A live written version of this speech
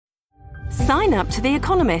Sign up to The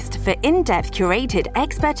Economist for in-depth curated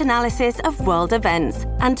expert analysis of world events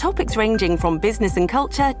and topics ranging from business and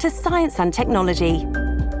culture to science and technology.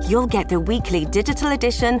 You'll get the weekly digital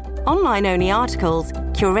edition, online-only articles,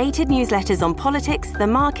 curated newsletters on politics, the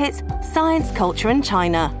markets, science, culture and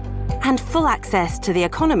China, and full access to The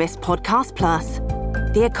Economist Podcast Plus.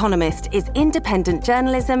 The Economist is independent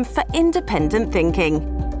journalism for independent thinking.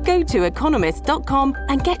 Go to economist.com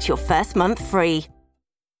and get your first month free.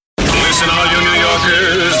 Listen, all you New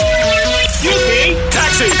Yorkers. Excuse me.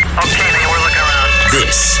 Taxi. Okay, man, we're looking around.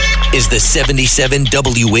 This is the 77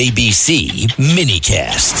 WABC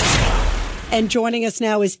minicast. And joining us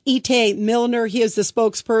now is Itay Milner. He is the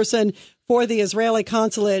spokesperson for the Israeli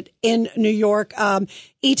consulate in New York.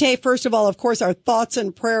 Itay, first of all, of course, our thoughts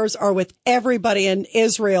and prayers are with everybody in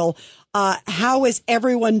Israel. How is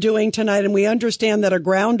everyone doing tonight? And we understand that a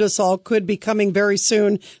ground assault could be coming very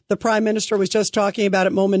soon. The Prime Minister was just talking about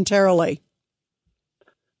it momentarily.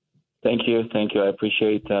 Thank you. I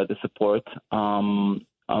appreciate the support. From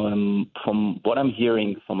what I'm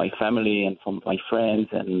hearing from my family and from my friends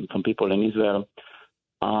and from people in Israel,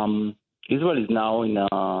 Israel is now in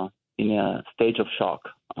a stage of shock.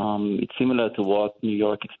 It's similar to what New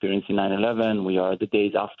York experienced in 9/11. We are the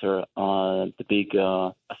days after the big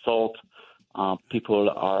assault. People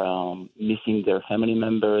are missing their family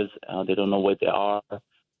members. They don't know where they are.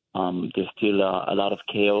 There's still a lot of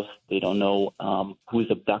chaos. They don't know who is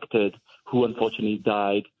abducted, who unfortunately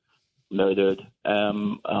died, murdered.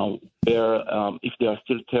 If there are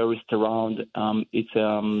still terrorists around, it's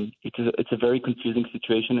a very confusing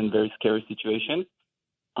situation and very scary situation.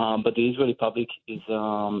 But the Israeli public is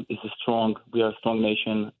strong. We are a strong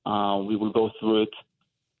nation. We will go through it,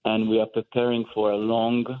 and we are preparing for a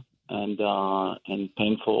long and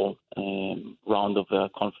painful round of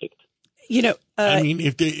conflict. You know, I mean,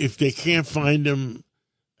 if they can't find them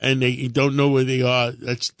and they don't know where they are,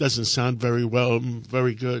 that doesn't sound very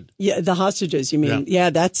good. Yeah, the hostages, you mean? Yeah,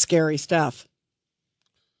 that's scary stuff.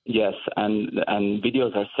 Yes, and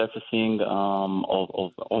videos are surfacing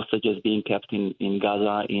of hostages being kept in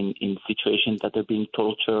Gaza in situations that they're being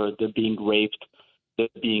tortured, they're being raped,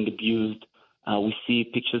 they're being abused. We see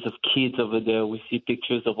pictures of kids over there. We see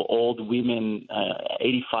pictures of old women,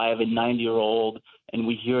 85 and 90-year-old, and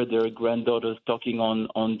we hear their granddaughters talking on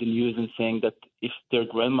the news and saying that if their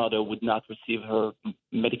grandmother would not receive her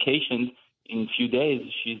medications in a few days,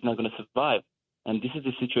 she's not going to survive. And this is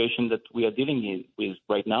the situation that we are dealing with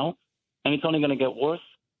right now. And it's only going to get worse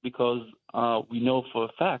because we know for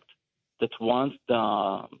a fact that once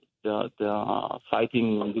the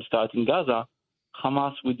fighting will start in Gaza,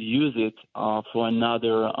 Hamas would use it for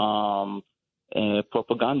another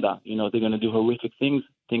propaganda. You know, they're going to do horrific things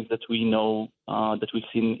that we know that we've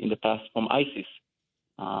seen in the past from ISIS.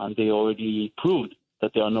 They already proved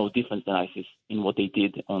that they are no different than ISIS in what they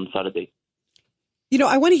did on Saturday. You know,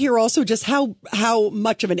 I want to hear also just how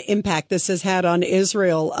much of an impact this has had on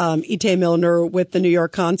Israel. Itay Milner with the New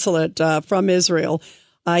York consulate from Israel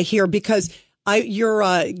here, because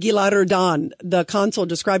Gilad Erdan, the consul,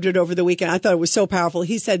 described it over the weekend. I thought it was so powerful.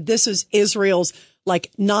 He said this is Israel's like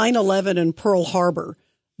 9/11 and Pearl Harbor.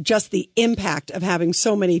 Just the impact of having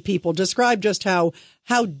so many people. Describe just how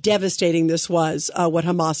devastating this was, what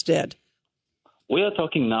Hamas did. We are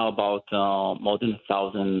talking now about more than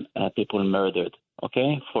 1,000 people murdered.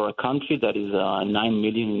 Okay, for a country that is 9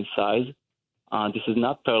 million in size, this is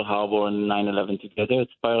not Pearl Harbor and 9/11 together.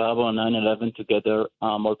 It's Pearl Harbor and 9/11 together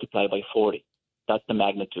multiplied by 40. That's the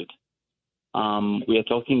magnitude. We are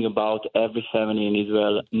talking about every family in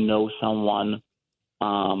Israel knows someone,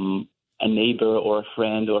 a neighbor or a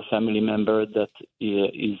friend or a family member that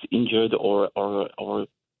is injured or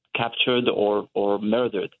captured or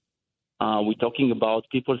murdered. We're talking about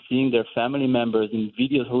people seeing their family members in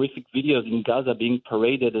videos, horrific videos in Gaza being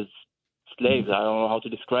paraded as slaves. I don't know how to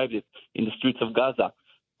describe it, in the streets of Gaza.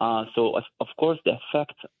 So, of course, the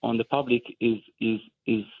effect on the public is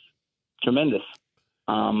tremendous.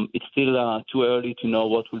 It's still too early to know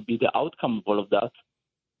what will be the outcome of all of that.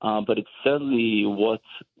 But it's certainly what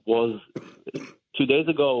was 2 days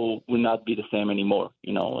ago will not be the same anymore.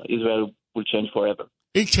 You know, Israel will change forever.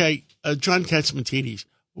 Itay, John Katzmatidis,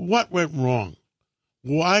 what went wrong?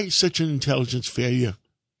 Why such an intelligence failure?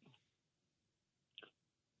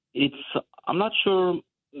 I'm not sure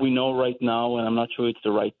we know right now, and I'm not sure it's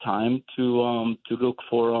the right time to look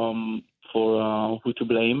for who to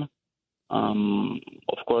blame.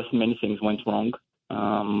 Of course, many things went wrong.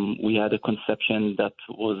 We had a conception that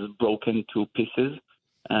was broken to pieces,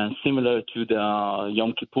 similar to the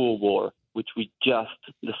Yom Kippur War, which we just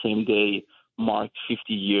the same day marked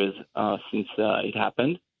 50 years since it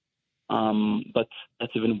happened. but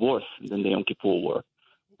that's even worse than the Yom Kippur War.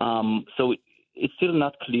 So it's still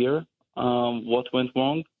not clear what went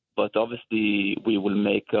wrong, but obviously we will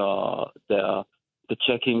make the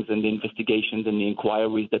checkings and the investigations and the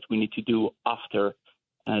inquiries that we need to do after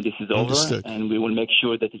this is Understood. over, and we will make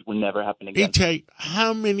sure that it will never happen again. Itay,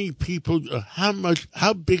 how many people,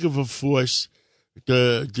 how big of a force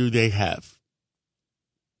do they have?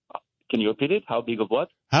 Can you repeat it? How big of what?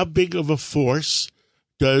 How big of a force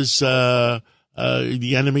does the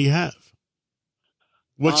enemy have?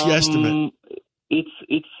 What's the estimate?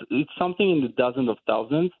 It's something in the dozens of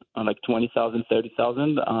thousands, like 20,000,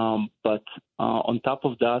 30,000. But on top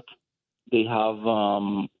of that, they have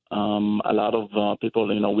a lot of people.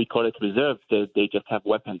 We call it reserve. They just have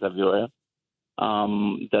weapons everywhere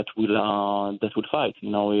that will fight.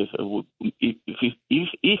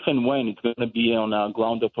 If and when it's going to be on a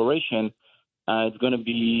ground operation, it's going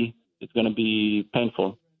to be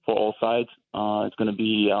painful for all sides. It's going to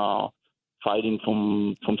be fighting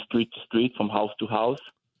from street to street, from house to house.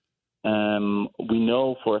 We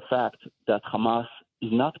know for a fact that Hamas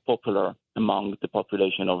is not popular among the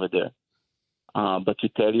population over there. But to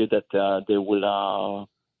tell you that they will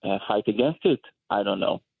fight against it, I don't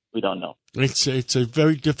know. We don't know. It's a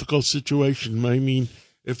very difficult situation. I mean,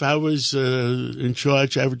 if I was in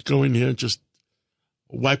charge, I would go in here and just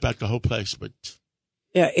wipe out the whole place. But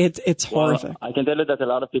yeah, it's horrific. I can tell you that a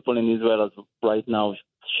lot of people in Israel are right now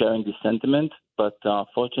sharing this sentiment, but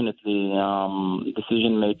fortunately,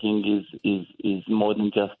 decision making is more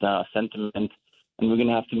than just a sentiment, and we're going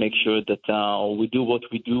to have to make sure that we do what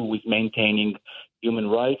we do with maintaining human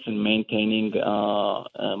rights and maintaining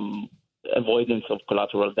avoidance of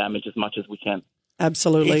collateral damage as much as we can.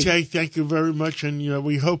 Absolutely. Itay, thank you very much, and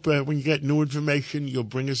we hope when you get new information, you'll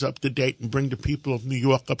bring us up to date and bring the people of New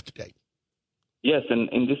York up to date. Yes, and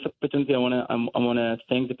in this opportunity, I want to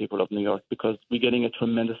thank the people of New York because we're getting a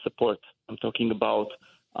tremendous support. I'm talking about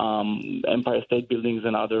Empire State Buildings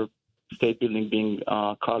and other state buildings being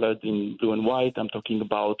colored in blue and white. I'm talking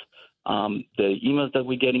about the emails that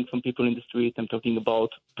we're getting from people in the street. I'm talking about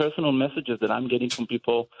personal messages that I'm getting from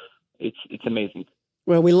people. It's amazing.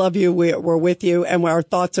 Well, we love you. We're with you, and our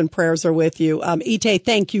thoughts and prayers are with you. Itay,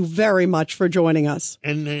 thank you very much for joining us.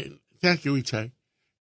 And thank you, Itay.